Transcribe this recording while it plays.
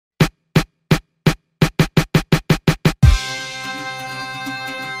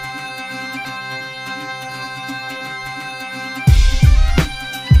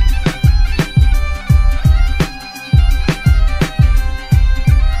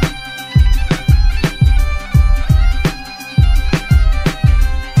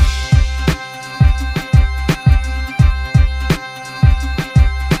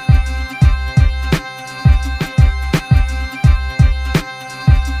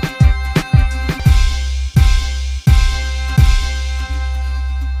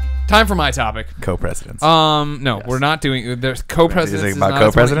Time for my topic. Co-presidents. No, we're not doing. There's co-presidents. Is it about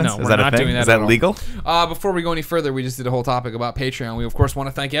co-presidents? No, is we're that a not thing? doing that. Is that legal? Before we go any further, we just did a whole topic about Patreon. We of course want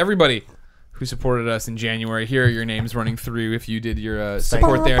to thank everybody who supported us in January. Here are your names running through if you did your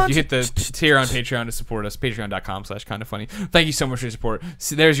support there. If you hit the tier on Patreon to support us, patreon.com/kindafunny. Thank you so much for your support.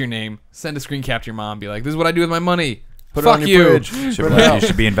 So there's your name. Send a screen cap to your mom. Be like, this is what I do with my money. Put Fuck it on you. your fridge. You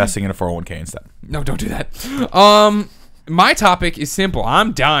should be investing in a 401k instead. No, don't do that. My topic is simple.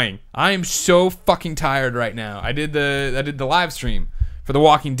 I'm dying. I am so fucking tired right now. I did the live stream for The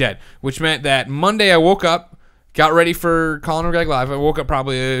Walking Dead, which meant that Monday I woke up, got ready for Colin Moriarty Live. I woke up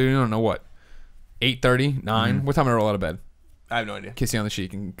probably, I don't know what, 8:30, 9? What time did I roll out of bed? I have no idea. Kiss you on the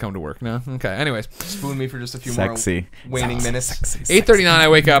cheek and come to work. No? Okay. Anyways. Spoon me for just a few Sexy. more waning minutes. 8:39 I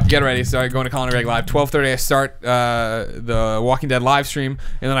wake up, get ready, start going to Colin Moriarty Live. 12:30 I start the Walking Dead live stream,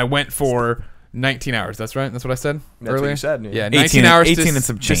 and then I went for 19 hours. That's right? That's what I said That's earlier? what you said. Yeah, 19 hours 18 to, and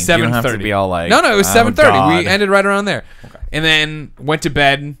some to change. 7:30. You don't have to be all like... No, it was 7:30. God. We ended right around there. Okay. And then went to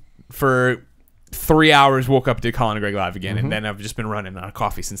bed for 3 hours, woke up, did Colin Greg Live again, and then I've just been running on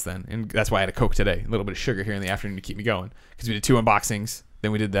coffee since then. And that's why I had a Coke today. A little bit of sugar here in the afternoon to keep me going. Because we did 2 unboxings.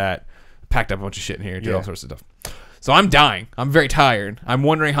 Then we did that. Packed up a bunch of shit in here. Did all sorts of stuff. So I'm dying. I'm very tired. I'm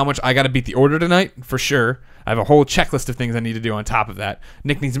wondering how much I got to beat the order tonight, for sure. I have a whole checklist of things I need to do on top of that.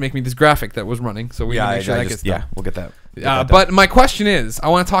 Nick needs to make me this graphic that was running, so we need to make sure that gets done. Yeah, we'll get that. But my question is, I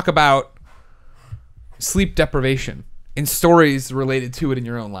want to talk about sleep deprivation and stories related to it in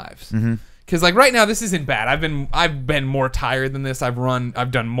your own lives. Because like right now, this isn't bad. I've been more tired than this.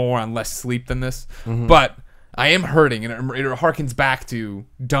 I've done more on less sleep than this. But I am hurting, and it harkens back to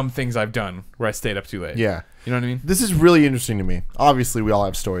dumb things I've done where I stayed up too late. Yeah. You know what I mean? This is really interesting to me. Obviously, we all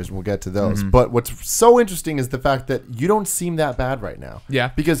have stories, and we'll get to those. But what's so interesting is the fact that you don't seem that bad right now.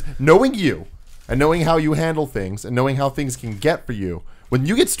 Yeah. Because knowing you, and knowing how you handle things, and knowing how things can get for you, when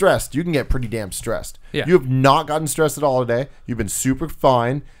you get stressed, you can get pretty damn stressed. Yeah. You have not gotten stressed at all today. You've been super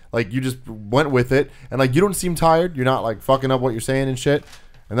fine. Like, you just went with it. And, like, you don't seem tired. You're not, like, fucking up what you're saying and shit.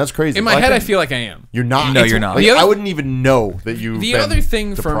 And that's crazy. In my head, I feel like I am. You're not. No, you're not. Like, I wouldn't even know that you. The other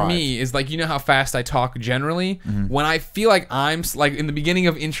thing for me is, like, you know how fast I talk generally? When I feel like I'm, like, in the beginning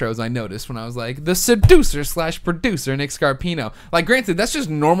of intros, I noticed when I was like, the seducer/producer, Nick Scarpino. Like, granted, that's just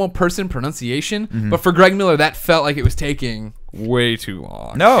normal person pronunciation, but for Greg Miller, that felt like it was taking way too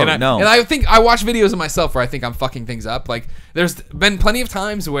long. No. And I think I watch videos of myself where I think I'm fucking things up. Like, there's been plenty of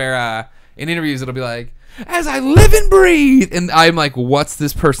times where in interviews it'll be like, as I live and breathe, and I'm like, what's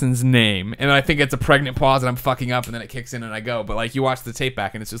this person's name? And I think it's a pregnant pause and I'm fucking up, and then it kicks in and I go. But like, you watch the tape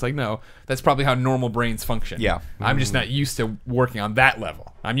back and it's just like, no, that's probably how normal brains function. Yeah. I'm just not used to working on that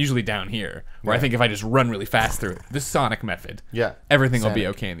level. I'm usually down here where I think if I just run really fast through it, the Sonic method, everything will be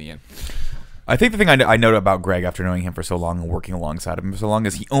okay in the end. I think the thing I know about Greg after knowing him for so long and working alongside him for so long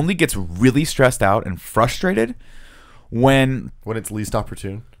is he only gets really stressed out and frustrated when it's least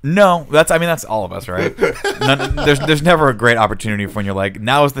opportune. No, that's all of us, right? There's never a great opportunity when you're like,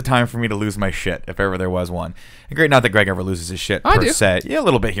 now is the time for me to lose my shit, if ever there was one. And great, not that Greg ever loses his shit per se. Yeah, a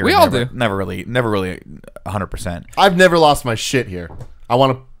little bit here. We all do. Never really 100%. I've never lost my shit here. I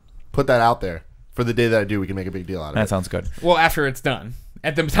want to put that out there. For the day that I do, we can make a big deal out of it. That sounds good. Well, after it's done.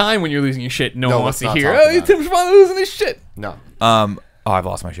 At the time when you're losing your shit, no one wants to hear, Tim's losing his shit. No. I've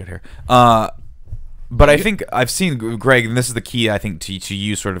lost my shit here. But I think I've seen Greg, and this is the key, I think, to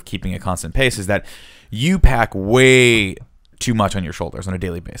you sort of keeping a constant pace, is that you pack way too much on your shoulders on a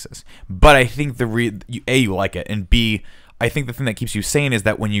daily basis. But I think you like it, and B, I think the thing that keeps you sane is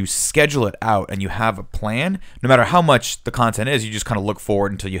that when you schedule it out and you have a plan, no matter how much the content is, you just kind of look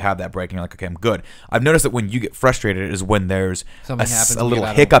forward until you have that break and you're like, okay, I'm good. I've noticed that when you get frustrated is when there's a little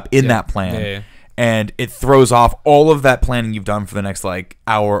hiccup in that plan. And it throws off all of that planning you've done for the next like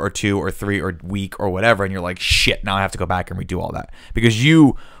hour or 2 or 3 or week or whatever, and you're like, shit, now I have to go back and redo all that. Because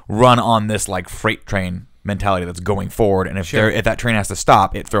you run on this like freight train mentality that's going forward, and if that train has to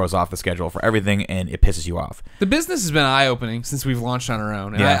stop, it throws off the schedule for everything and it pisses you off. The business has been eye-opening since we've launched on our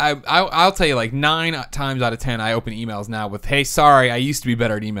own. And I'll tell you, like 9 times out of 10 I open emails now with, hey, sorry, I used to be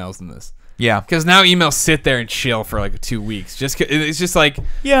better at emails than this. Yeah, because now emails sit there and chill for like 2 weeks. It's just like,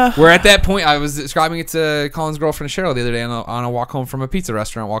 yeah. We're at that point. I was describing it to Colin's girlfriend Cheryl the other day on a walk home from a pizza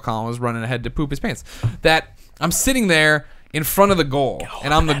restaurant while Colin was running ahead to poop his pants. That I'm sitting there in front of the goal,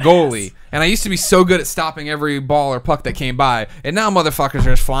 and I'm the goalie. And I used to be so good at stopping every ball or puck that came by, and now motherfuckers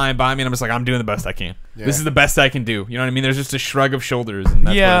are just flying by me, and I'm just like, I'm doing the best I can. Yeah. This is the best I can do. You know what I mean? There's just a shrug of shoulders, and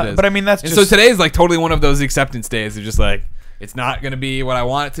that's what it is. But I mean, so today is like totally one of those acceptance days. It's just like, it's not going to be what I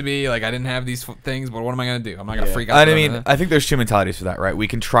want it to be. Like, I didn't have these things, but what am I going to do? I'm not going to freak out. I mean, I think there's 2 mentalities for that, right? We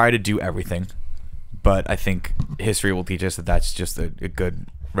can try to do everything, but I think history will teach us that that's just a good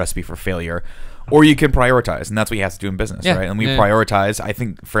recipe for failure. Or you can prioritize, and that's what you have to do in business, right? And we prioritize, I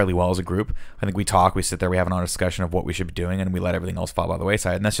think, fairly well as a group. I think we talk, we sit there, we have an honest discussion of what we should be doing, and we let everything else fall by the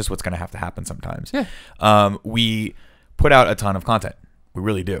wayside. And that's just what's going to have to happen sometimes. We put out a ton of content. We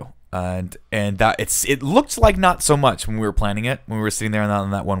really do. And that it looked like not so much when we were planning it, when we were sitting there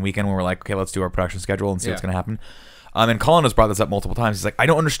on that one weekend when we were like, okay, let's do our production schedule and see what's going to happen. And Colin has brought this up multiple times. He's like, I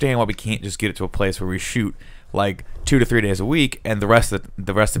don't understand why we can't just get it to a place where we shoot like 2 to 3 days a week, and the rest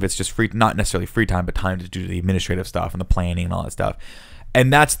of it's just free, not necessarily free time, but time to do the administrative stuff and the planning and all that stuff.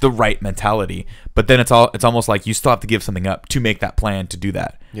 And that's the right mentality. But then it's almost like you still have to give something up to make that plan to do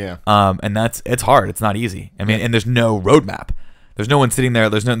that. Yeah. And it's hard. It's not easy. I mean, and there's no roadmap. There's no one sitting there.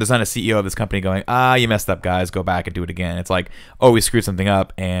 There's not a CEO of this company going, you messed up, guys. Go back and do it again. It's like, oh, we screwed something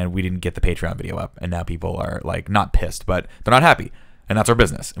up and we didn't get the Patreon video up, and now people are like not pissed, but they're not happy, and that's our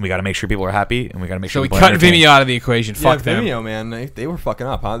business. And we got to make sure people are happy, and we got to make sure. So we people cut Vimeo out of the equation. Fuck them. Vimeo, man, they were fucking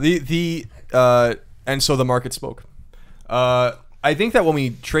up, huh? And so the market spoke. I think that when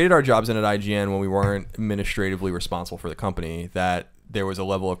we traded our jobs in at IGN, when we weren't administratively responsible for the company, that there was a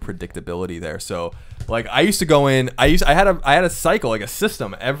level of predictability there. So like I used to go in, I had a cycle, like a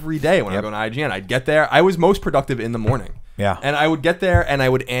system every day when I go to IGN. I'd get there. I was most productive in the morning. Yeah. And I would get there and I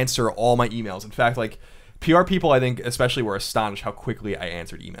would answer all my emails. In fact, like PR people, I think especially, were astonished how quickly I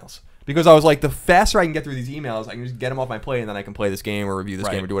answered emails. Because I was like, the faster I can get through these emails, I can just get them off my plate, and then I can play this game or review this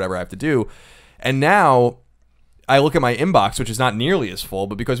game or do whatever I have to do. And now I look at my inbox, which is not nearly as full,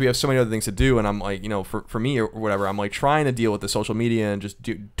 but because we have so many other things to do, and I'm like, for me or whatever, I'm like trying to deal with the social media and just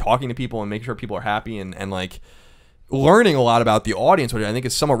talking to people and making sure people are happy and like learning a lot about the audience, which I think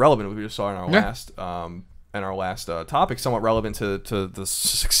is somewhat relevant. We just saw in our last topic, somewhat relevant to the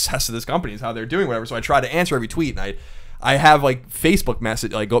success of this company, is how they're doing whatever. So I try to answer every tweet, and I have like Facebook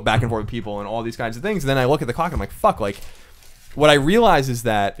message, like go back and forth with people and all these kinds of things. And then I look at the clock and I'm like, fuck, like what I realize is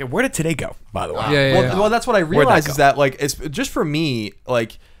that where did today go, by the way? Well, that's what I realize is that like it's just for me,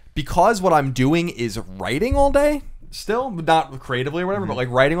 like because what I'm doing is writing all day, still not creatively or whatever, but like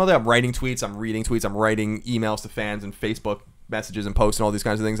writing all day. I'm writing tweets, I'm reading tweets, I'm writing emails to fans and Facebook messages and posts and all these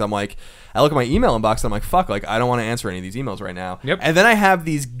kinds of things. I'm like, I look at my email inbox and I'm like, fuck, like I don't want to answer any of these emails right now. And then I have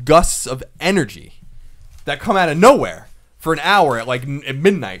these gusts of energy that come out of nowhere for an hour at like at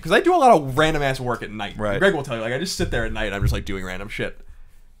midnight, because I do a lot of random ass work at night. Right. Greg will tell you, like I just sit there at night and I'm just like doing random shit,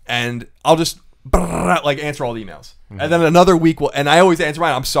 and I'll just like answer all the emails, and then another week and I always answer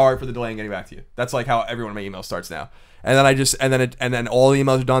mine. I'm sorry for the delay in getting back to you. That's like how every one of my emails starts now. And then and then all the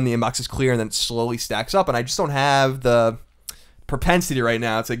emails are done, the inbox is clear, and then it slowly stacks up, and I just don't have the propensity right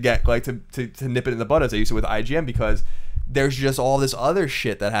now to get like to nip it in the bud as I used to with IGN, because there's just all this other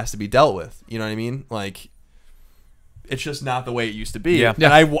shit that has to be dealt with. You know what I mean? Like, it's just not the way it used to be. And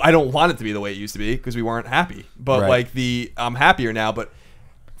I don't want it to be the way it used to be, because we weren't happy. But like I'm happier now, but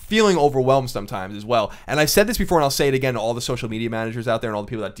feeling overwhelmed sometimes as well. And I said this before, and I'll say it again to all the social media managers out there and all the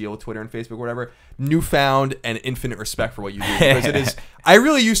people that deal with Twitter and Facebook or whatever, newfound and infinite respect for what you do. Because it is, I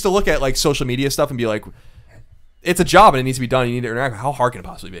really used to look at like social media stuff and be like, it's a job and it needs to be done. You need to interact. How hard can it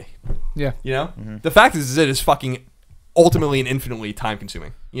possibly be? Yeah. You know? The fact is it is fucking ultimately and infinitely time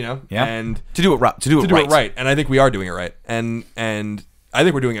consuming, you know? Yeah. And to do it right. And I think we are doing it right. And I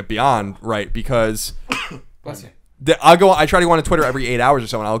think we're doing it beyond right, because Bless you. I try to go on Twitter every 8 hours or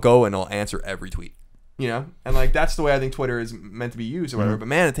so, and I'll go and I'll answer every tweet, you know? And like that's the way I think Twitter is meant to be used or whatever. But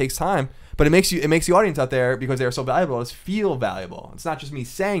man, it takes time. But it makes the audience out there, because they are so valuable, is feel valuable. It's not just me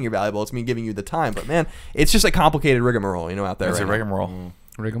saying you're valuable, it's me giving you the time. But man, it's just a complicated rigmarole, you know, out there. It's a rigmarole.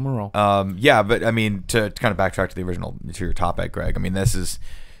 Rigmarole. Yeah, but I mean, to kind of backtrack to your topic, Greg, I mean, this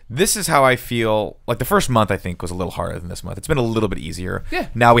is how I feel. Like the first month, I think, was a little harder than this month. It's been a little bit easier. Yeah.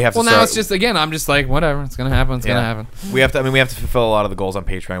 Now we have to. Well, now it's just, again, I'm just like, whatever. It's gonna happen. It's gonna happen. We have to fulfill a lot of the goals on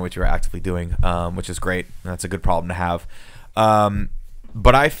Patreon, which we're actively doing, which is great. That's a good problem to have.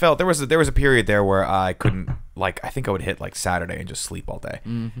 But I felt there was a period there where I couldn't, like, I think I would hit like Saturday and just sleep all day,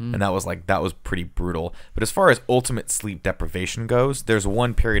 and that was pretty brutal. But as far as ultimate sleep deprivation goes, there's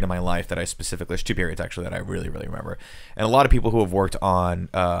one period in my life that there's 2 periods actually that I really, really remember. And a lot of people who have worked on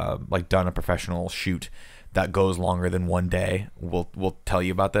like done a professional shoot that goes longer than one day will tell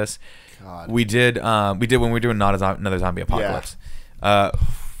you about this. God. We did when we were doing Another Zombie Apocalypse.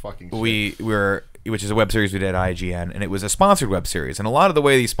 Fucking shit. Which is a web series we did at IGN, and it was a sponsored web series. And a lot of the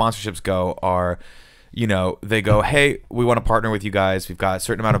way these sponsorships go are, you know, they go, hey, we want to partner with you guys. We've got a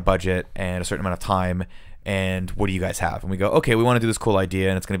certain amount of budget and a certain amount of time, and what do you guys have? And we go, okay, we want to do this cool idea,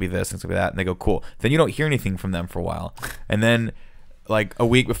 and it's going to be this, and it's going to be that. And they go, cool. Then you don't hear anything from them for a while. And then like a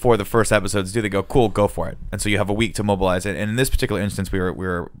week before the first episode's due, they go, cool, go for it. And so you have a week to mobilize it. And in this particular instance, we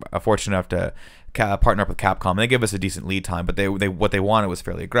were fortunate enough to partner up with Capcom. And they gave us a decent lead time, but they what they wanted was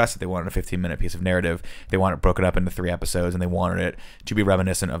fairly aggressive. They wanted a 15-minute piece of narrative. They wanted it broken up into 3 episodes, and they wanted it to be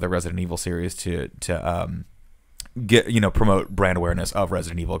reminiscent of the Resident Evil series to get promote brand awareness of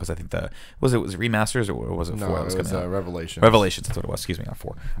Resident Evil, because I think was it remasters or was it 4? No, it was Revelations. Revelations, that's what it was. Excuse me, not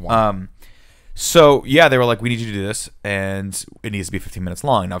 4. So yeah, they were like, we need you to do this, and it needs to be 15 minutes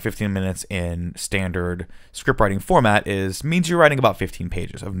long. Now, 15 minutes in standard script writing format means you're writing about 15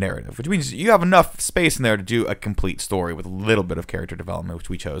 pages of narrative, which means you have enough space in there to do a complete story with a little bit of character development, which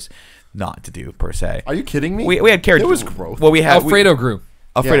we chose not to do per se. Are you kidding me? We had character. There was growth. Well, we had Alfredo grew.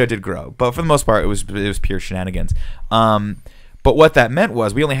 Alfredo did grow, but for the most part, it was pure shenanigans. But what that meant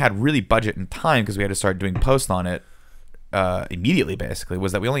was we only had really budget and time, because we had to start doing post on it immediately. Basically,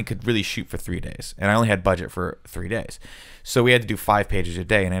 was that we only could really shoot for 3 days, and I only had budget for 3 days, so we had to do 5 pages a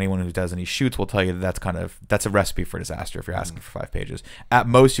day. And anyone who does any shoots will tell you that that's a recipe for disaster if you're asking for 5 pages. At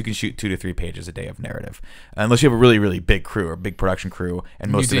most, you can shoot 2 to 3 pages a day of narrative, unless you have a really, really big crew or big production crew, and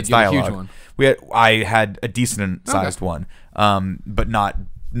most of it's dialogue. I had a decent sized one, but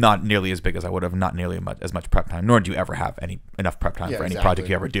not nearly as big as I would have, not nearly as much prep time, nor do you ever have enough prep time for any project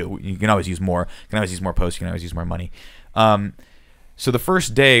you ever do. You can always use more. You can always use more posts. You can always use more money. So the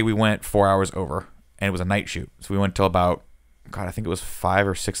first day we went 4 hours over, and it was a night shoot. So we went till about, I think it was 5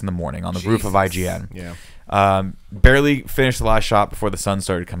 or 6 in the morning on the roof of IGN. Yeah. Barely finished the last shot before the sun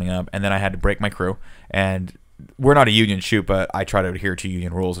started coming up, and then I had to break my crew. And we're not a union shoot, but I try to adhere to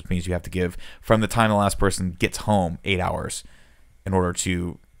union rules, which means you have to give, from the time the last person gets home, 8 hours in order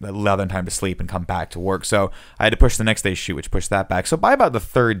to allow them time to sleep and come back to work. So I had to push the next day's shoot, which pushed that back. So by about the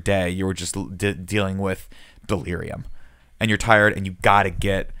 3rd day, you were just dealing with delirium, and you're tired, and you got to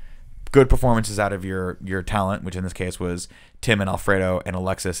get good performances out of your talent, which in this case was Tim and Alfredo and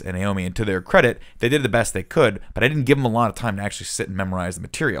Alexis and Naomi. And to their credit, they did the best they could, but I didn't give them a lot of time to actually sit and memorize the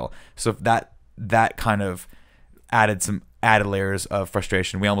material. So that kind of added layers of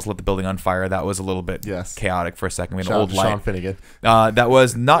frustration. We almost lit the building on fire. That was a little bit chaotic for a second. We had an old light. Sean Finnegan. That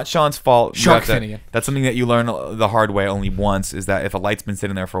was not Sean's fault. Finnegan. That's something that you learn the hard way only once, is that if a light's been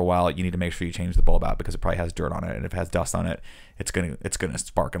sitting there for a while, you need to make sure you change the bulb out, because it probably has dirt on it, and if it has dust on it, it's gonna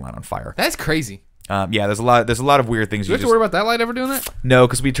spark and light on fire. That's crazy. Yeah, there's a lot of weird things. Do you have to worry about that light ever doing that? No,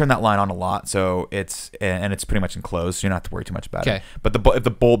 because we turn that line on a lot, so it's pretty much enclosed, so you don't have to worry too much about it. But if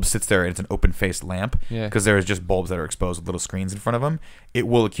the bulb sits there and it's an open-faced lamp, because there's just bulbs that are exposed with little screens in front of them, it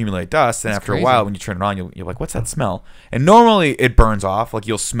will accumulate dust, and after a while, when you turn it on, you're like, what's that smell? And normally it burns off. Like,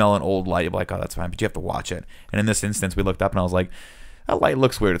 you'll smell an old light, you'll be like, oh, that's fine, but you have to watch it. And in this instance, we looked up and I was like, that light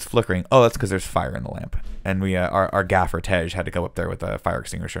looks weird. It's flickering. Oh, that's because there's fire in the lamp. And we, our gaffer Tej had to go up there with a fire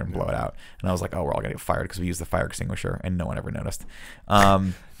extinguisher and blow it out. And I was like, oh, we're all gonna get fired because we used the fire extinguisher, and no one ever noticed.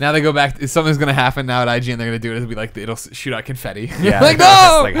 Now they go back. Something's gonna happen now at IGN. They're gonna do it. It'll be like it'll shoot out confetti. Yeah, like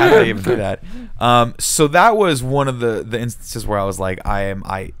no. Like, how did they even do that? So that was one of the instances where I was like,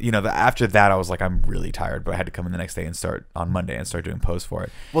 after that I was like, I'm really tired, but I had to come in the next day and start on Monday and start doing posts for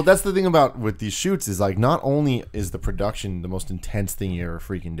it. Well, that's the thing about with these shoots is like, not only is the production the most intense thing you ever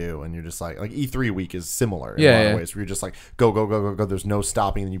freaking do, and you're just like E3 week is similar in a lot of ways, where you're just like go. There's no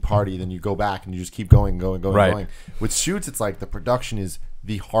stopping, and you party, then you go back and you just keep going. With shoots, it's like the production is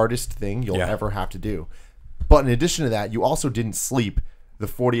the hardest thing you'll ever have to do. But in addition to that, you also didn't sleep the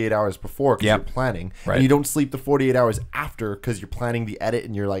 48 hours before because you're planning, and you don't sleep the 48 hours after because you're planning the edit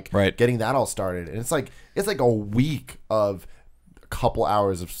and you're like getting that all started. And it's like a week of a couple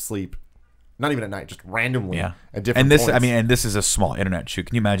hours of sleep, not even at night, just randomly at different points. And this is a small internet shoot.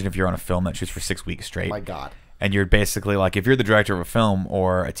 Can you imagine if you're on a film that shoots for 6 weeks straight? My God. And you're basically like, if you're the director of a film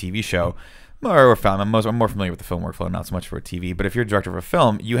or a TV show, or a film, I'm more familiar with the film workflow, not so much for a TV, but if you're a director of a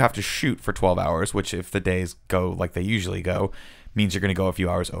film, you have to shoot for 12 hours, which if the days go like they usually go, means you're going to go a few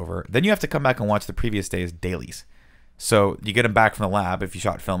hours over. Then you have to come back and watch the previous day's dailies. So you get them back from the lab if you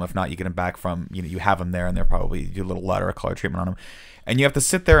shot film. If not, you get them back from, you have them there, and they're probably do a little light or a color treatment on them. And you have to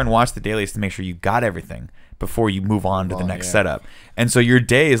sit there and watch the dailies to make sure you got everything before you move on to the next setup. And so your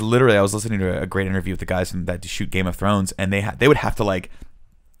day is literally, I was listening to a great interview with the guys that shoot Game of Thrones, and they would have to like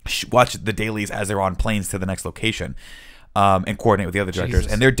watch the dailies as they're on planes to the next location, and coordinate with the other directors.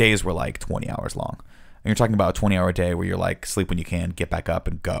 And their days were like 20 hours long. And you're talking about a 20-hour day where you're like, sleep when you can, get back up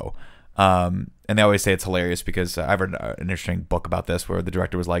and go. And they always say it's hilarious because I've read an interesting book about this where the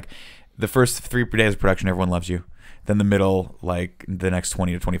director was like, the first 3 days of production, everyone loves you. Then the middle, like the next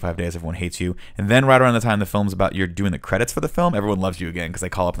 20 to 25 days, everyone hates you. And then right around the time the film's about, you're doing the credits for the film, everyone loves you again because they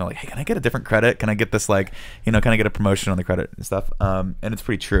call up and they're like, hey, can I get a different credit? Can I get this, can I get a promotion on the credit and stuff? And it's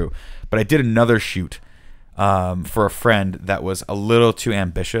pretty true. But I did another shoot for a friend that was a little too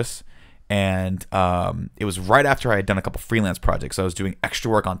ambitious. And it was right after I had done a couple freelance projects. So I was doing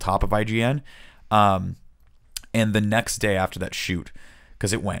extra work on top of IGN. And the next day after that shoot,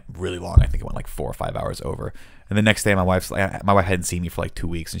 because it went really long, I think it went like 4 or 5 hours over. And the next day, my wife hadn't seen me for like 2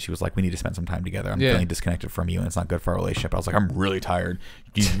 weeks, and she was like, "We need to spend some time together. I'm feeling disconnected from you, and it's not good for our relationship." I was like, "I'm really tired.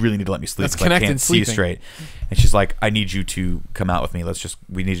 You really need to let me sleep. Let's I connect can't and see you sleeping." straight." And she's like, "I need you to come out with me.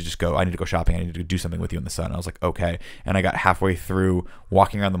 We need to just go. I need to go shopping. I need to do something with you in the sun." And I was like, "Okay." And I got halfway through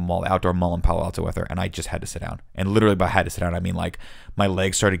walking around the mall, the outdoor mall in Palo Alto with her, and I just had to sit down. And literally by had to sit down, I mean like my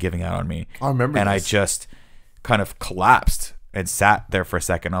legs started giving out on me. I remember and this. I just kind of collapsed and sat there for a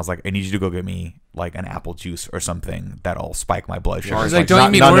second. I was like, "I need you to go get me like an apple juice or something that'll spike my blood sugar." He's like, "Don't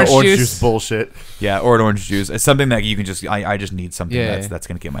you mean not orange no orange juice?" juice bullshit. Yeah, or an orange juice. It's something that you can just. I just need something Yeah. that's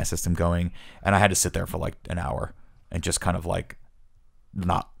going to get my system going. And I had to sit there for like an hour and just kind of like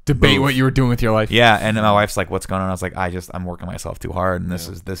not Debate move. what you were doing with your life. Yeah, and my wife's like, "What's going on?" I was like, I'm working myself too hard, and this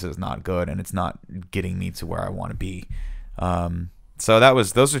is not good, and it's not getting me to where I want to be." So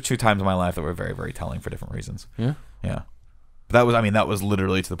those are 2 times in my life that were very, very telling for different reasons. Yeah. Yeah. But that was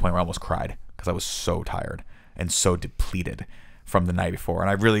literally to the point where I almost cried because I was so tired and so depleted from the night before. And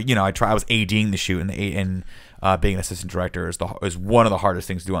I really, I was ADing the shoot, and being an assistant director is one of the hardest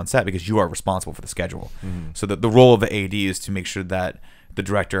things to do on set because you are responsible for the schedule. So the role of the AD is to make sure that the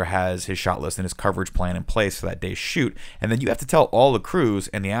director has his shot list and his coverage plan in place for that day's shoot. And then you have to tell all the crews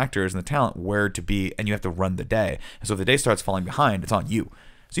and the actors and the talent where to be, and you have to run the day. And so if the day starts falling behind, it's on you.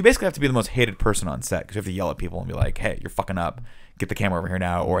 So you basically have to be the most hated person on set because you have to yell at people and be like, "Hey, you're fucking up. Get the camera over here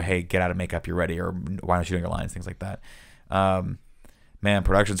now," or "Hey, get out of makeup. You're ready," or "Why aren't you doing your lines?" Things like that. Man,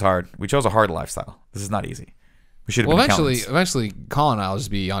 production's hard. We chose a hard lifestyle. This is not easy. We should have been accountants. Eventually, Colin and I'll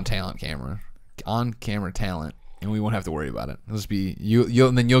just be on camera talent, and we won't have to worry about it. It'll just be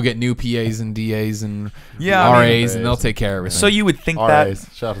and then you'll get new PAs and DAs and RAs, and they'll take care of everything. So you would think RAs.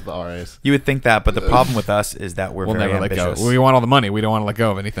 that. Shout out to the RAs. You would think that, but the problem with us is that we'll very never ambitious. let go. We want all the money. We don't want to let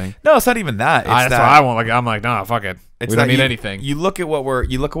go of anything. No, it's not even that. It's That's what I want. I'm like, nah, fuck it. We don't need anything. You look at what we're.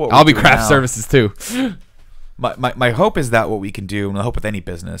 I'll be craft services too. My hope is that what we can do, and I hope with any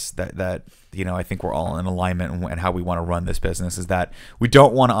business that I think we're all in alignment and how we want to run this business is that we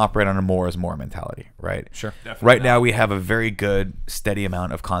don't want to operate on a more is more mentality, right? Sure. Definitely Right not. now we have a very good steady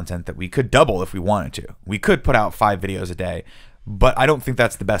amount of content that we could double if we wanted to. We could put out 5 videos a day, but I don't think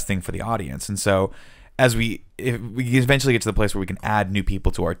that's the best thing for the audience. And so if we eventually get to the place where we can add new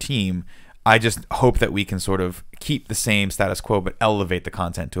people to our team, I just hope that we can sort of keep the same status quo but elevate the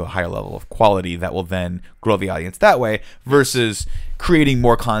content to a higher level of quality that will then grow the audience that way versus creating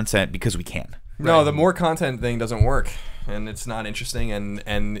more content because we can. No, the more content thing doesn't work, and it's not interesting,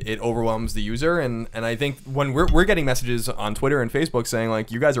 and it overwhelms the user. And I think when we're getting messages on Twitter and Facebook saying like,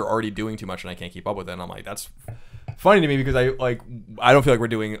 "You guys are already doing too much, and I can't keep up with it," and I'm like, that's funny to me because I don't feel like we're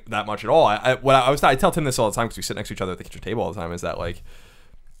doing that much at all. I tell Tim this all the time because we sit next to each other at the kitchen table all the time. Is that like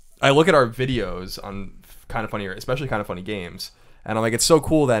I look at our videos on Kind of Funny, especially Kind of Funny Games, and I'm like, it's so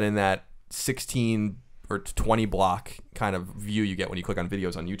cool that in that 16 or 20 block kind of view you get when you click on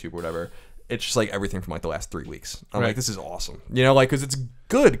videos on YouTube or whatever, it's just like everything from like the last 3 weeks. I'm like, this is awesome. Like, because it's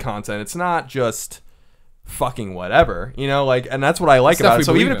good content. It's not just fucking whatever, and that's what I like about it.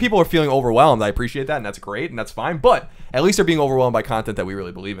 So even if people are feeling overwhelmed, I appreciate that, and that's great, and that's fine. But at least they're being overwhelmed by content that we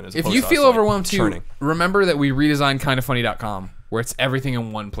really believe in. If you feel overwhelmed too, remember that we redesigned kindoffunny.com, where it's everything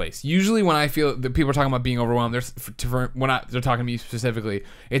in one place. Usually when I feel that people are talking about being overwhelmed, they're talking to me specifically,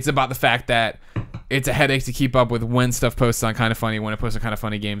 it's about the fact that it's a headache to keep up with when stuff posts on Kind of Funny, when it posts on Kind of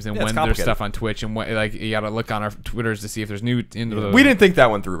Funny Games, and when there's stuff on Twitch, and like you got to look on our Twitters to see if there's new. We didn't think that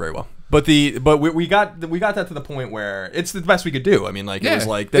one through very well, but we got that to the point where it's the best we could do. I mean, like it was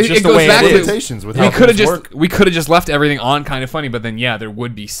like that's just the way it is. We could have just left everything on Kind of Funny, but then there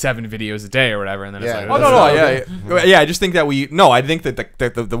would be 7 videos a day or whatever, and then it's like, I just think that I think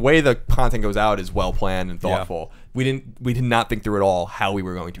that the way the content goes out is well planned and thoughtful. Yeah. We did not think through at all how we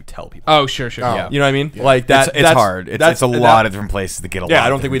were going to tell people. Oh, sure. Yeah. You know what I mean? Yeah. Like that. It's hard. It's a lot of different places to get a lot. Yeah, I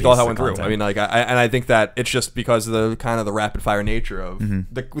don't think we thought that one through. I mean, like, I think that it's just because of the kind of the rapid fire nature of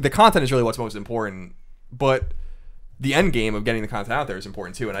the content is really what's most important, but the end game of getting the content out there is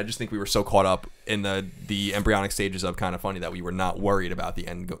important too. And I just think we were so caught up in the embryonic stages of Kind of Funny that we were not worried about the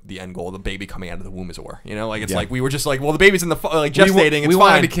end goal, the baby coming out of the womb, as it were. Like it's like we were just like, well, the baby's in the gestating. We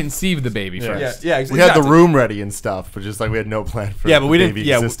wanted to conceive the baby first. Yeah, exactly. We had the room ready and stuff, but just like we had no plan for but we didn't.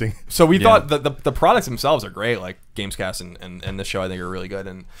 Baby existing. So we thought the products themselves are great, like Gamescast and this show I think are really good,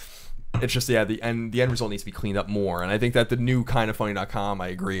 and it's just the end result needs to be cleaned up more. And I think that the new kindoffunny.com, I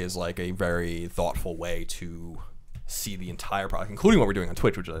agree, is like a very thoughtful way to see the entire product, including what we're doing on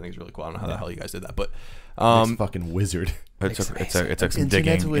Twitch, which I think is really cool. I don't know how the hell you guys did that, but It's fucking wizard. It took some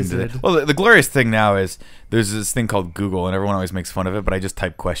digging into wizard. it. Well, the glorious thing now is there's this thing called Google, and everyone always makes fun of it, but I just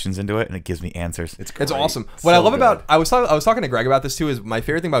type questions into it, and it gives me answers. It's awesome. What I love about I was talking to Greg about this too. Is my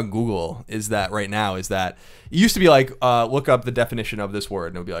favorite thing about Google is that right now is that it used to be like look up the definition of this word,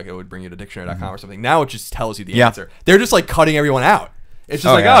 and it would be like it would bring you to dictionary.com or something. Now it just tells you the answer. They're just like cutting everyone out. It's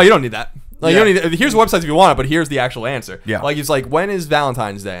just oh, you don't need that. Like, you don't need, here's websites if you want it, but here's the actual answer. Yeah. Like, it's like, when is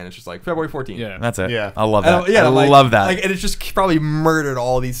Valentine's Day? And it's just like, February 14th. Yeah. That's it. Yeah. I love that. I love that. Like, and it's just probably murdered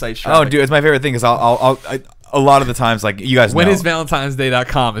all these sites. Oh, dude, it's my favorite thing is I'll a lot of the times, like, you guys know. When is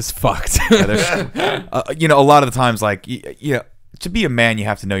Valentine'sDay.com is fucked. You know, a lot of the times, like, you know, to be a man, you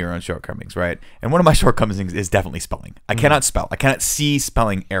have to know your own shortcomings, right? And one of my shortcomings is definitely spelling. I cannot spell. I cannot see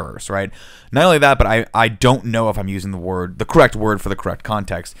spelling errors, right? Not only that, but I don't know if I'm using the correct word for the correct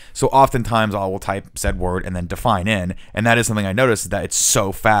context. So oftentimes I will type said word and then define in, and that is something I noticed is that it's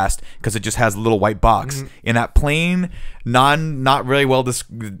so fast because it just has a little white box in that plain, not really well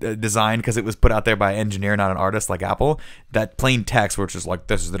designed because it was put out there by an engineer, not an artist like Apple. That plain text, which is like,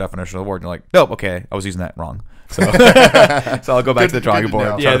 this is the definition of the word, and you're like, nope, okay, I was using that wrong. So, so I'll go back to the drawing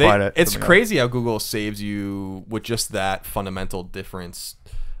board. Yeah, it's crazy how Google saves you with just that fundamental difference.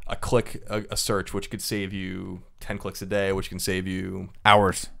 A click, a search, which could save you 10 clicks a day, which can save you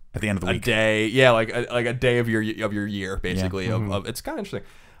hours at the end of the week. A day, yeah, like a day of your year, basically. Yeah. It's kind of interesting.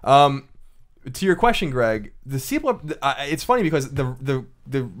 To your question, Greg, the sleep. It's funny because the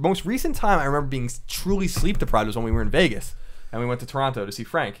most recent time I remember being truly sleep deprived was when we were in Vegas. And we went to Toronto to see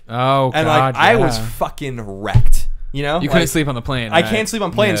Frank. Oh, and God, I was fucking wrecked. You know, you couldn't sleep on the plane. I right? can't sleep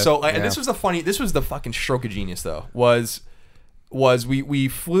on planes. So, and this was the fucking stroke of genius though. Was we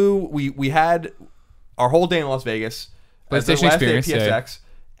flew? We had our whole day in Las Vegas. PlayStation experience, day at PSX,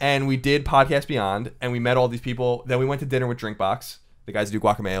 and we did Podcast Beyond, and we met all these people. Then we went to dinner with Drinkbox, the guys who do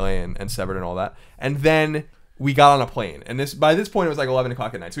Guacamelee and Severed and all that, and then we got on a plane, and by this point it was like 11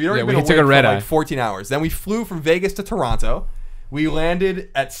 o'clock at night. So we'd already been awake for like 14 hours. Then we flew from Vegas to Toronto. We landed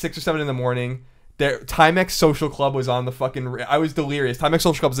at 6 or 7 in the morning. Timex Social Club was on the fucking... I was delirious. Timex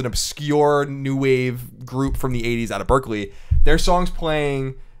Social Club is an obscure new wave group from the 80s out of Berkeley. Their song's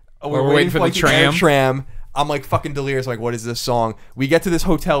playing. We're waiting for like, the tram. I'm like fucking delirious. I'm like, what is this song? We get to this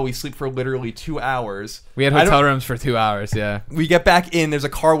hotel. We sleep for literally 2 hours. We had hotel rooms for 2 hours, yeah. We get back in. There's a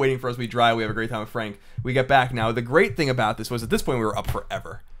car waiting for us. We drive. We have a great time with Frank. We get back. Now, the great thing about this was at this point we were up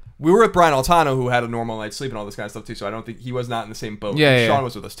forever. We were with Brian Altano, who had a normal night's sleep and all this kind of stuff too. So I don't think he was not in the same boat. Yeah, Sean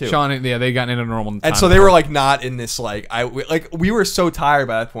was with us too. Sean, yeah, they got in a normal time. And so they were like not in this we were so tired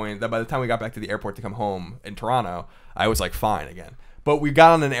by that point that by the time we got back to the airport to come home in Toronto, I was like fine again. But we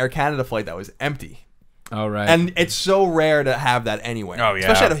got on an Air Canada flight that was empty. Oh right. And it's so rare to have that anywhere. Oh yeah.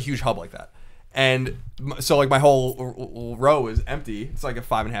 Especially at a huge hub like that. And so like my whole row is empty. It's like a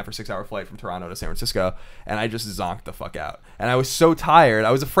 5.5 or 6 hour flight from Toronto to San Francisco, and I just zonked the fuck out. And I was so tired.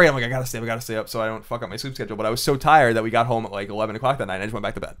 I was afraid. I'm like, I gotta stay up so I don't fuck up my sleep schedule. But I was so tired that we got home at like 11 o'clock that night, and I just went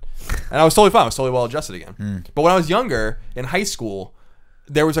back to bed. And I was totally fine. I was totally well adjusted again. But when I was younger in high school,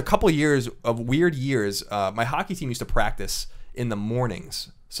 there was a couple of years of weird years. My hockey team used to practice in the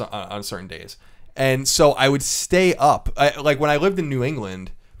mornings on certain days, and so I would stay up. Like when I lived in New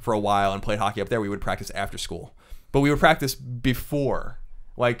England for a while and played hockey up there, we would practice after school, but we would practice before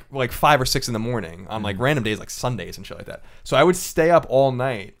like 5 or 6 in the morning on like random days like Sundays and shit like that. So I would stay up all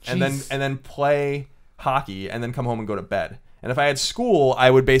night and then play hockey and then come home and go to bed. And if I had school,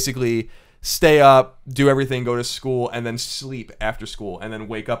 I would basically stay up, do everything, go to school, and then sleep after school, and then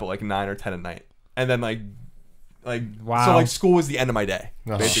wake up at like 9 or 10 at night, and then like wow. So like school was the end of my day.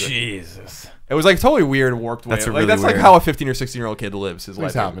 Basically. Jesus. It was like totally weird, warped way. That's like how a 15 or 16-year-old kid lives his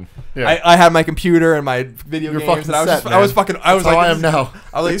life. Yeah. I had my computer and my video games, and I was like, I am now.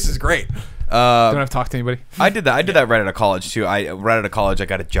 I was like, this is great. Don't have to talk to anybody. I did that right out of college too. Right out of college, I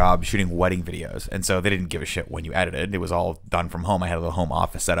got a job shooting wedding videos, and so they didn't give a shit when you edited. It was all done from home. I had a little home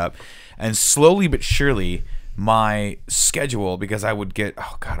office set up, and slowly but surely, my schedule, because I would get,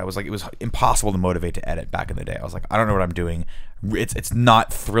 it was impossible to motivate to edit back in the day. I was like, I don't know what I'm doing. It's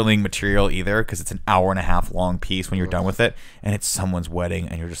not thrilling material either, because it's an 1.5 hour long piece when you're done with it, and it's someone's wedding,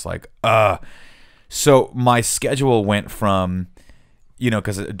 and you're just like, So my schedule went from,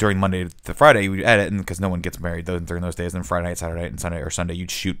 because during Monday to Friday you would edit, and because no one gets married during those days, and then Friday night, Saturday night, and Sunday or Sunday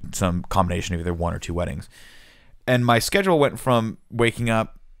you'd shoot some combination of either 1 or 2 weddings. And my schedule went from waking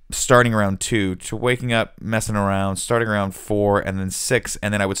up starting around 2 to waking up, messing around, starting around 4, and then 6,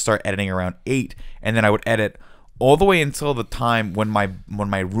 and then I would start editing around 8, and then I would edit all the way until the time when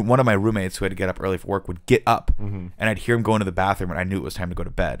one of my roommates who had to get up early for work would get up, and I'd hear him go into the bathroom, and I knew it was time to go to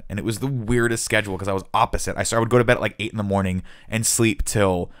bed. And it was the weirdest schedule because I was opposite. I would go to bed at like 8 in the morning and sleep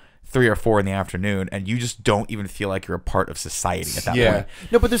till 3 or 4 in the afternoon, and you just don't even feel like you're a part of society at that point.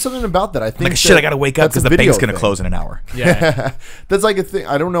 No, but there's something about that. I think like, shit, I gotta wake up because the bank's gonna close in an hour. Yeah. That's like a thing.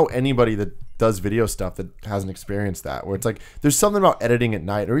 I don't know anybody that does video stuff that hasn't experienced that, where it's like there's something about editing at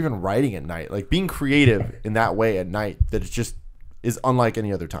night or even writing at night, like being creative in that way at night, that it just is unlike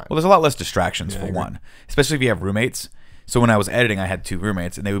any other time. Well, there's a lot less distractions for one, especially if you have roommates. So when I was editing, I had 2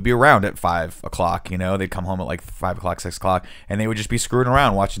 roommates, and they would be around at 5 o'clock. You know, they'd come home at like 5 o'clock, 6 o'clock, and they would just be screwing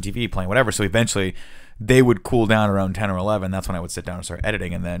around, watching TV, playing whatever. So eventually, they would cool down around 10 or 11. That's when I would sit down and start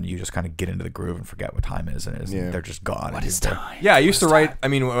editing, and then you just kind of get into the groove and forget what time is, and they're just gone. What is time? Yeah, I used to write. I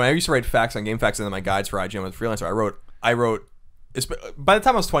mean, when I used to write facts on GameFAQs and then my guides for IGN with Freelancer, I wrote. By the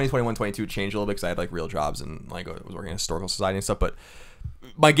time I was 20, 21, 22, it changed a little bit because I had like real jobs and like I was working in a historical society and stuff, but.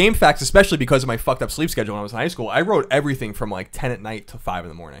 My game facts, especially because of my fucked up sleep schedule when I was in high school, I wrote everything from like 10 at night to 5 in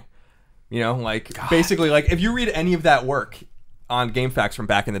the morning. You know, like basically like if you read any of that work on game facts from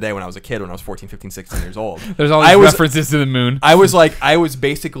back in the day when I was a kid, when I was 14, 15, 16 years old. There's always references to the moon. I was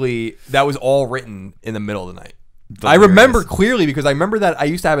basically, that was all written in the middle of the night. I remember clearly because I remember that I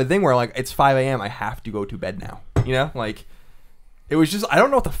used to have a thing where like it's 5 a.m. I have to go to bed now. You know, like it was just, I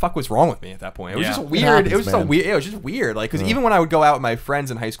don't know what the fuck was wrong with me at that point. It was just weird. It was just weird. Like, because even when I would go out with my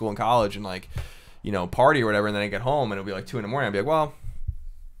friends in high school and college and like, you know, party or whatever, and then I get home and it'll be like 2 in the morning, I'd be like, well,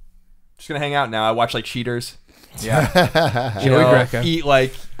 just gonna hang out now. I watch like Cheaters. Yeah. Joey Greco. Eat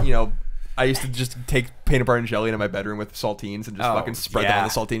like, you know, I used to just take peanut butter and jelly into my bedroom with saltines and just fucking spread them on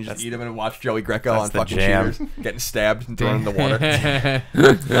the saltines, just eat them and watch Joey Greco on fucking Cheaters, getting stabbed and thrown in the water.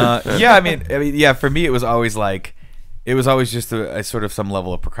 Yeah, I mean, yeah, for me it was always like, it was always just a sort of some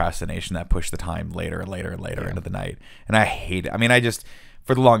level of procrastination that pushed the time later and later and later into the night. And I hate it. I mean, I just,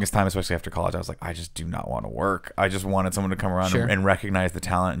 for the longest time, especially after college, I was like, I just do not want to work. I just wanted someone to come around and recognize the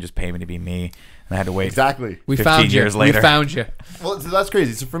talent and just pay me to be me. And I had to wait. Exactly. 15 years later. We found you. Well, so that's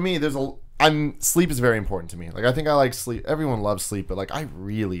crazy. So for me, sleep is very important to me. Like, I think I like sleep. Everyone loves sleep, but like, I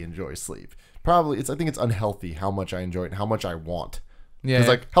really enjoy sleep. Probably, I think it's unhealthy how much I enjoy it and how much I want. Yeah. Because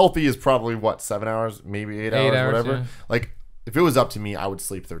like healthy is probably what, 7 hours, maybe 8 hours, whatever. Yeah. Like if it was up to me, I would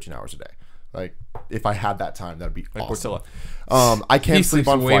sleep 13 hours a day. Like if I had that time, that'd be awesome. I can't sleep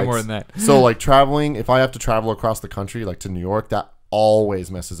on flights. Way more than that. So like traveling, if I have to travel across the country, like to New York, that always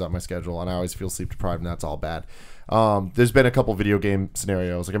messes up my schedule, and I always feel sleep deprived, and that's all bad. There's been a couple video game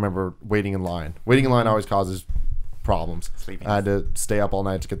scenarios. Like I remember waiting in line. Waiting in line always causes problems. Sleeping. I had to stay up all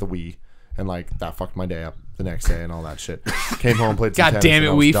night to get the Wii, and like that fucked my day up the next day and all that shit. Came home, played some tennis. God damn it,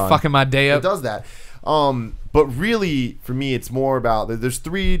 Wii fucking my day up. It does that. But really, for me, it's more about, there's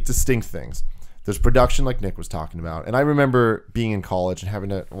 3 distinct things. There's production, like Nick was talking about. And I remember being in college and having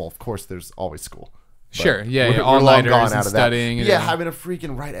to, well, of course, there's always school. Sure, yeah, all-nighters and studying. Yeah, having to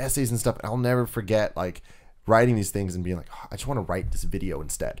freaking write essays and stuff. And I'll never forget, like, writing these things and being like, oh, I just want to write this video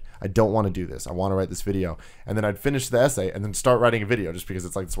instead. I don't want to do this. I want to write this video. And then I'd finish the essay and then start writing a video just because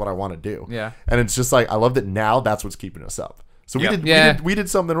it's like, it's what I want to do. Yeah. And it's just like, I love that now that's what's keeping us up. So we did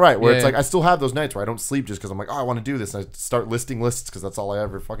something right where it's like, I still have those nights where I don't sleep just because I'm like, oh, I want to do this. And I start listing lists because that's all I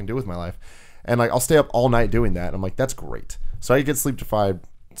ever fucking do with my life. And like, I'll stay up all night doing that. And I'm like, that's great. So I get sleep deprived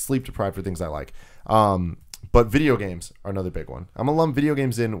for things I like. But video games are another big one. I'm gonna lump video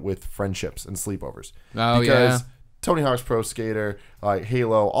games in with friendships and sleepovers. Oh, because Tony Hawk's Pro Skater, like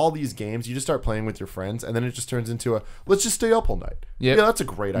Halo, all these games, you just start playing with your friends, and then it just turns into let's just stay up all night. Yep. Yeah, that's a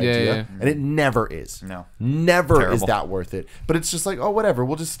great idea. Yeah. And it never is. No. Never Terrible. Is that worth it. But it's just like, oh, whatever.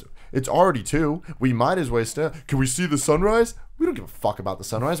 It's already 2. We might as well stay. Can we see the sunrise? We don't give a fuck about the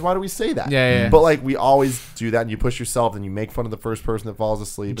sunrise. Why do we say that? Yeah. But like, we always do that, and you push yourself, and you make fun of the first person that falls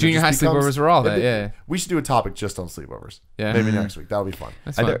asleep. Junior high sleepovers were all that. Yeah. We should do a topic just on sleepovers. Yeah. Maybe next week. That'll be fun.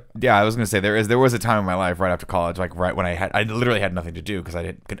 That's fun. I was gonna say there was a time in my life right after college, like right when I literally had nothing to do because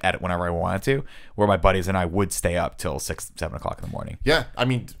I could edit whenever I wanted to, where my buddies and I would stay up till 6, 7 o'clock in the morning. Yeah, I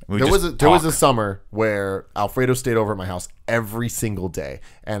mean, there was a summer where Alfredo stayed over at my house every single day,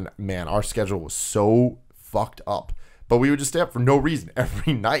 and man, our schedule was so fucked up. But we would just stay up for no reason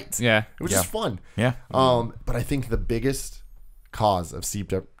every night. Yeah. It was just fun. Yeah. But I think the biggest cause of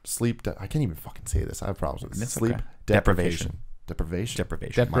sleep I can't even fucking say this. I have problems with this. Sleep deprivation.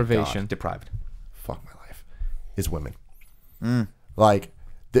 Deprivation. Deprived. Fuck my life. Is women. Like,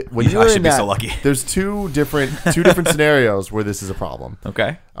 when I should be so lucky. There's two different scenarios where this is a problem.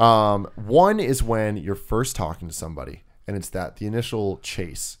 Okay. One is when you're first talking to somebody, and it's the initial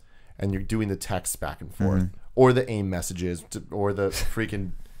chase, and you're doing the texts back and forth. Or the AIM messages, or the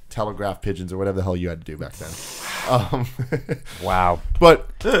freaking telegraph pigeons, or whatever the hell you had to do back then. Wow. But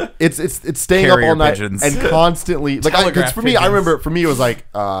it's staying up Carrier all night pigeons. and constantly like Telegraph for me, I pigeons. remember for me it was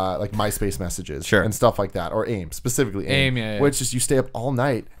like MySpace messages Sure. and stuff like that, or AIM, specifically AIM, Yeah. where it's just you stay up all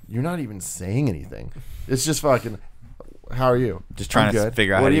night, you're not even saying anything. It's just fucking, how are you? Just trying I'm to good.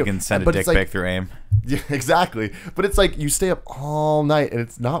 figure out What how are you can send a But dick it's like- pic through AIM. Yeah, exactly. But it's like you stay up all night and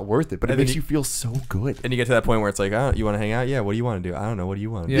it's not worth it, but it And then makes you feel so good. And you get to that point where it's like, you want to hang out? Yeah. What do you want to do? I don't know. What do you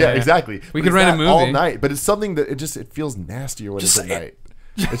want? Yeah. Yeah, exactly. We But could it's rent a that movie. all night, but it's something that it feels nastier when Just it's at say night.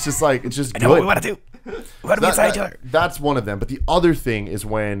 It's just like it's just I know what good. we want to do. We want to be inside each other. That's one of them. But the other thing is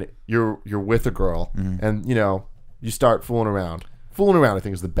when you're with a girl and you start fooling around. Fooling around, I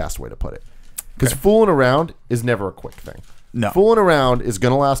think, is the best way to put it. Because fooling around is never a quick thing. No. Fooling around is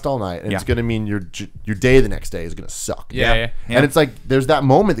gonna last all night, and it's Yeah. gonna mean your day the next day is gonna suck. Yeah. And it's like there's that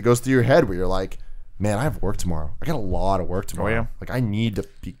moment that goes through your head where you're like, man, I have work tomorrow. I got a lot of work tomorrow. yeah. Like I need to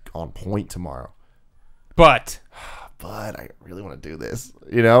be on point tomorrow. But But I really want to do this,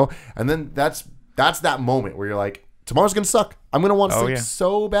 And then that's that moment where you're like, tomorrow's gonna suck. I'm gonna want to sleep yeah.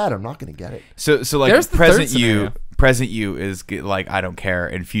 so bad. I'm not gonna get it. So like There's the present third you, scenario. present you is like I don't care,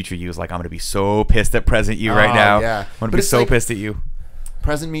 and future you is like I'm gonna be so pissed at present you right now. Yeah. I'm gonna But be it's so like- pissed at you.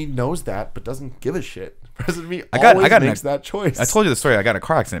 Present me knows that, but doesn't give a shit. Present me I got makes that choice. I told you the story. I got in a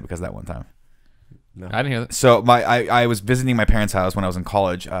car accident because of that one time. I didn't hear that. So I was visiting my parents' house when I was in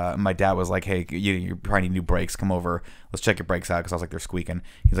college. My dad was like, "Hey, you probably need new brakes. Come over. Let's check your brakes out." Because I was like, "They're squeaking."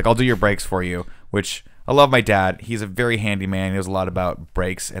 He's like, "I'll do your brakes for you." Which I love my dad. He's a very handy man. He knows a lot about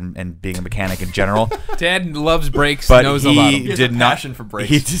brakes and being a mechanic in general. Dad loves brakes. But knows about them. he has did a not. passion for brakes.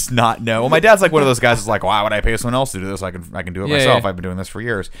 He does not know. Well, my dad's like one of those guys who's like, why would I pay someone else to do this? I can do it Yeah, myself. yeah. I've been doing this for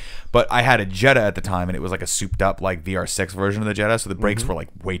years. But I had a Jetta at the time, and it was like a souped up like VR6 version of the Jetta, so the brakes were like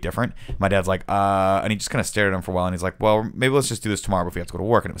way different. My dad's like, and he just kind of stared at him for a while, and he's like, well, maybe let's just do this tomorrow if we have to go to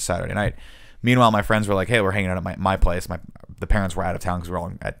work. And it was Saturday night. Meanwhile, my friends were like, hey, we're hanging out at my place. The parents were out of town because we were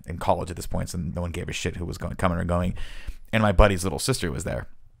all in college at this point, so no one gave a shit who was coming or going. And my buddy's little sister was there.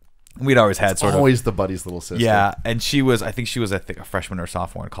 We'd always had sort of always the buddy's little sister. yeah, and I think she was a freshman or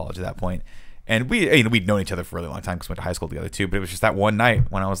sophomore in college at that point. And we'd known each other for a really long time because we went to high school together too. But it was just that one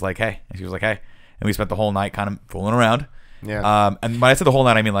night when I was like, hey, and she was like, hey, and we spent the whole night kind of fooling around. Yeah. And when I said the whole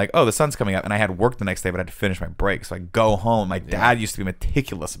night, I mean like, oh, the sun's coming up, and I had work the next day, but I had to finish my break. So I go home. My dad used to be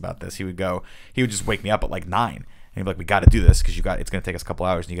meticulous about this. He would just wake me up at like 9, and he'd be like, we got to do this because it's going to take us a couple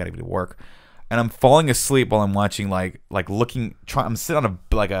hours, and you got to go to work. And I'm falling asleep while I'm watching I'm sitting on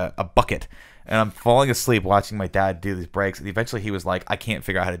a bucket, and I'm falling asleep watching my dad do these breaks. And eventually he was like, I can't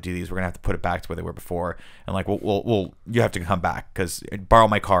figure out how to do these. We're gonna have to put it back to where they were before. And like, we'll you have to come back because borrow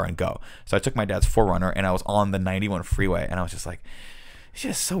my car and go. So I took my dad's 4Runner, and I was on the 91 freeway, and I was just like, it's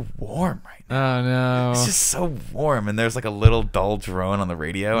just so warm right now. Oh no! It's just so warm, and there's like a little dull drone on the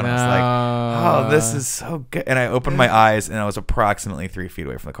radio, and I was like, oh, this is so good. And I opened my eyes, and I was approximately 3 feet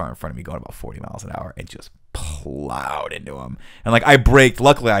away from the car in front of me going about 40 miles an hour, and just plowed into him. And like I braked,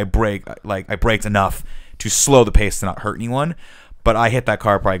 luckily I braked enough to slow the pace to not hurt anyone. But I hit that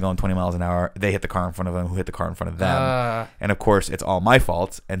car probably going 20 miles an hour. They hit the car in front of them, who hit the car in front of them. And of course, it's all my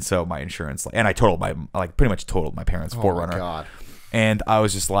fault. And so my insurance, and I pretty much totaled my parents' 4Runner. Oh my God. And I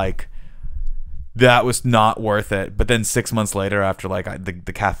was just like, that was not worth it. But then 6 months later, after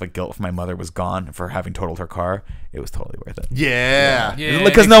the Catholic guilt for my mother was gone for having totaled her car, it was totally worth it. Yeah. Yeah,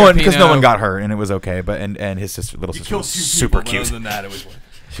 Because Scarpino. no one got hurt, and it was okay. But and his little sister Killed was 2 super people, but cute. Other than that, it was.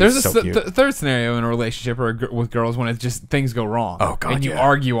 There's a so cute. third scenario in a relationship or with girls when it's just things go wrong. Oh, God, and you yeah.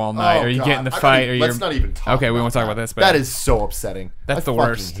 argue all night, Oh, or you God. get in the I don't fight, even- or you're. let's not even talk. Okay, we about won't talk that. about this. But That is so upsetting. That's the I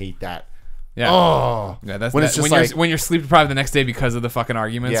worst. fucking hate that. yeah. Oh. Yeah, that's when that, it's just when like you're when you're sleep deprived the next day because of the fucking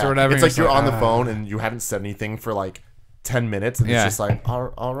arguments yeah, or whatever. it's and like you're on the "Ah." phone and you haven't said anything for like 10 minutes, and Yeah. it's just like,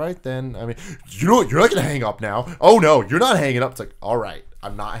 all right then. I mean, you're not gonna hang up now. Oh no, you're not hanging up. It's like, all right,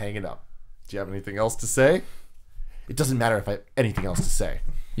 I'm not hanging up. Do you have anything else to say? It doesn't matter if I have anything else to say.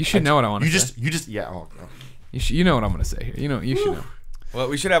 You should know what I want to You say. just yeah. Oh, no. You know what I'm going to say here. You should know. Well,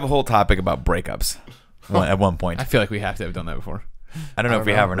 we should have a whole topic about breakups at one point. I feel like we have to have done that before. I don't know if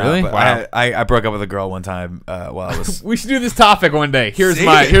we have or not. Really? But Wow. I broke up with a girl one time while I was. We should do this topic one day. Here's See?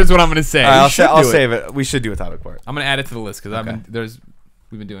 what I'm going to say. I'll should do it. save it. We should do a topic for it. I'm going to add it to the list because Okay.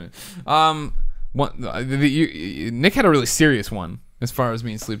 we've been doing it. Nick had a really serious one as far as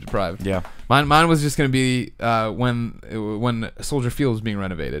being sleep deprived. Yeah. Mine was just going to be when Soldier Field was being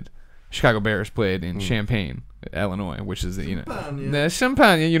renovated. Chicago Bears played in Champaign, Illinois, which is the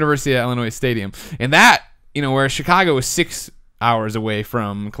Champaign University of Illinois Stadium, and that where Chicago was 6 hours away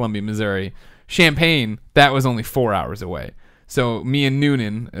from Columbia, Missouri, Champaign that was only 4 hours away. So me and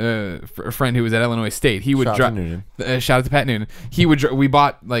Noonan, a friend who was at Illinois State, he would Shout out drive. to Noonan. Shout out to Pat Noonan. He would. We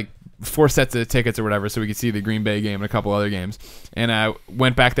bought like 4 sets of tickets or whatever, so we could see the Green Bay game and a couple other games. And I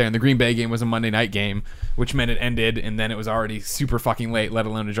went back there, and the Green Bay game was a Monday night game, which meant it ended, and then it was already super fucking late, let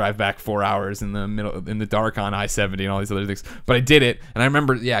alone to drive back 4 hours in the dark on I-70 and all these other things. But I did it, and I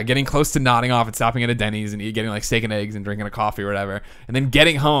remember, getting close to nodding off and stopping at a Denny's and getting like steak and eggs and drinking a coffee or whatever, and then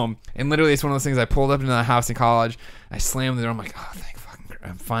getting home, and literally it's one of those things. I pulled up into the house in college, I slammed the door, I'm like, oh, thank fucking God,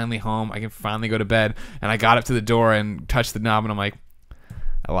 I'm finally home, I can finally go to bed. And I got up to the door and touched the knob, and I'm like,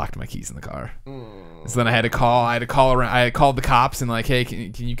 I locked my keys in the car. So then I had to call around. I called the cops and like, hey,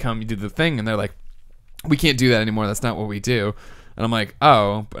 can you come do the thing? And they're like, we can't do that anymore. That's not what we do. And I'm like,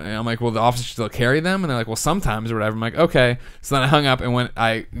 oh. And I'm like, well, the officers still carry them? And they're like, well, sometimes or whatever. I'm like, okay. So then I hung up, and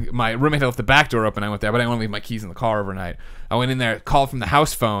my roommate had left the back door open. I went there, but I didn't want to leave my keys in the car overnight. I went in there, called from the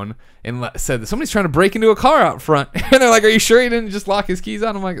house phone, and said that somebody's trying to break into a car out front. And they're like, are you sure he didn't just lock his keys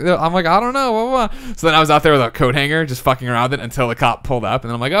out? I'm like, I don't know. Blah, blah, blah. So then I was out there with a coat hanger, just fucking around with it until the cop pulled up. And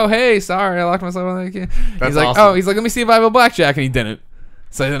then I'm like, oh, hey, sorry, I locked myself on the key. He's like, awesome. He's like, let me see if I have a blackjack. And he didn't.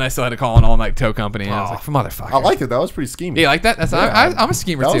 So then I still had to call an all-night tow company, and I was like, motherfucker. I like it. That was pretty schemy. Yeah, you like that? I'm a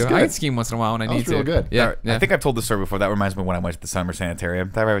schemer, too. I can scheme once in a while when I need to. That was real good. Yeah. I think I've told this story before. That reminds me of when I went to the summer sanitarium.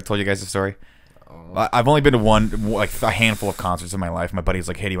 Have I ever told you guys the story? I've only been to a handful of concerts in my life. My buddy's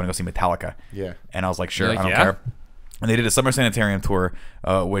like, hey, do you want to go see Metallica? Yeah. And I was like, sure, I don't care. And they did a summer sanitarium tour,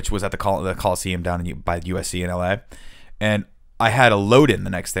 which was at the Coliseum down by USC in LA. And I had a load-in the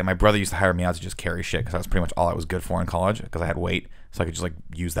next day. My brother used to hire me out to just carry shit because that was pretty much all I was good for in college because I had weight. So I could just like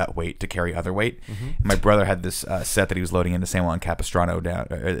use that weight to carry other weight. And my brother had this set that he was loading into San Juan Capistrano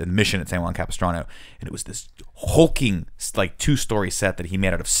Mission at San Juan Capistrano, and it was this hulking like 2-story set that he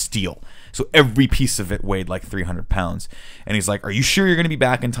made out of steel. So every piece of it weighed like 300 pounds. And he's like, "Are you sure you're going to be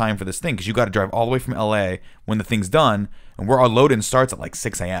back in time for this thing? Because you got to drive all the way from LA when the thing's done, and our load-in starts at like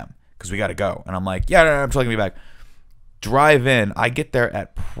 6 a.m. because we got to go." And I'm like, "Yeah, no, I'm totally gonna be back." Drive in. I get there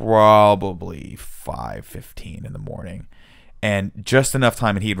at probably 5:15 in the morning. And just enough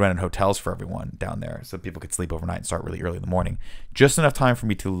time, and he'd rented hotels for everyone down there so people could sleep overnight and start really early in the morning. Just enough time for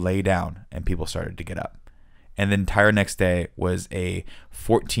me to lay down, and people started to get up. And the entire next day was a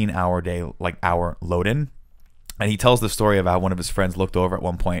 14-hour load-in. And he tells the story of how one of his friends looked over at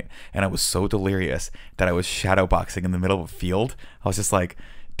one point, and I was so delirious that I was shadowboxing in the middle of a field. I was just like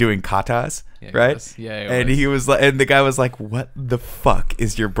doing katas, right? He was like, and the guy was like, "What the fuck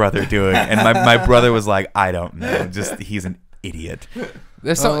is your brother doing?" And my brother was like, "I don't know. Just he's an idiot."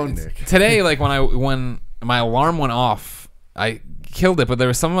 There's today, like when my alarm went off, I killed it, but there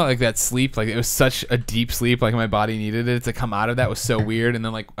was something like that sleep, like it was such a deep sleep, like my body needed it to come out of that. Was so weird. And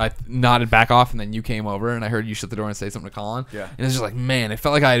then like I nodded back off, and then you came over, and I heard you shut the door and say something to Colin. Yeah. And it's just like, man, it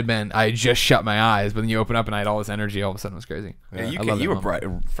felt like I had just shut my eyes, but then you open up and I had all this energy. All of a sudden, it was crazy. Yeah, you were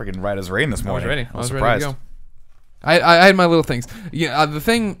freaking right as rain this morning. I was surprised. Ready to go. I had my little things. Yeah, the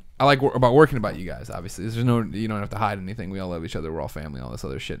thing I like about working about you guys, obviously, is you don't have to hide anything. We all love each other. We're all family. All this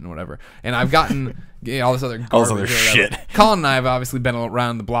other shit and whatever. And I've gotten all this other shit. Colin and I have obviously been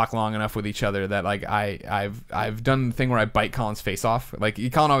around the block long enough with each other that like I've done the thing where I bite Colin's face off. Like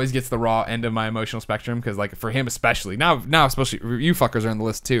Colin always gets the raw end of my emotional spectrum because like for him especially now especially you fuckers are on the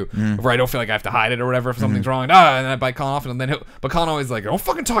list too, where I don't feel like I have to hide it or whatever if something's wrong. And I bite Colin off, and then but Colin always like, don't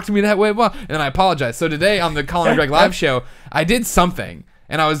fucking talk to me that way. Blah. And then I apologize. So today on the Colin and Greg live show, I did something.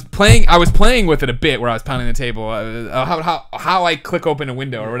 And I was playing with it a bit where I was pounding the table, how I click open a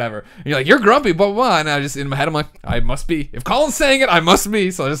window or whatever. And you're like, you're grumpy, blah, blah, blah. And I just, in my head, I'm like, I must be. If Colin's saying it, I must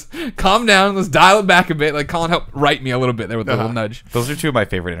be. So I just calm down. Let's dial it back a bit. Like, Colin helped right me a little bit there with a little nudge. Those are two of my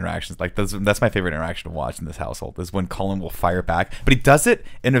favorite interactions. Like, that's my favorite interaction to watch in this household, is when Colin will fire back. But he does it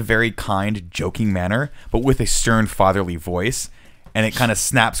in a very kind, joking manner, but with a stern, fatherly voice. And it kind of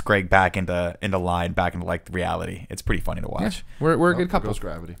snaps Greg back into line, back into like reality. It's pretty funny to watch. Yeah, we're a good couple. Goes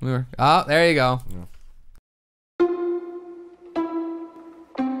gravity. Oh, there you go. Yeah.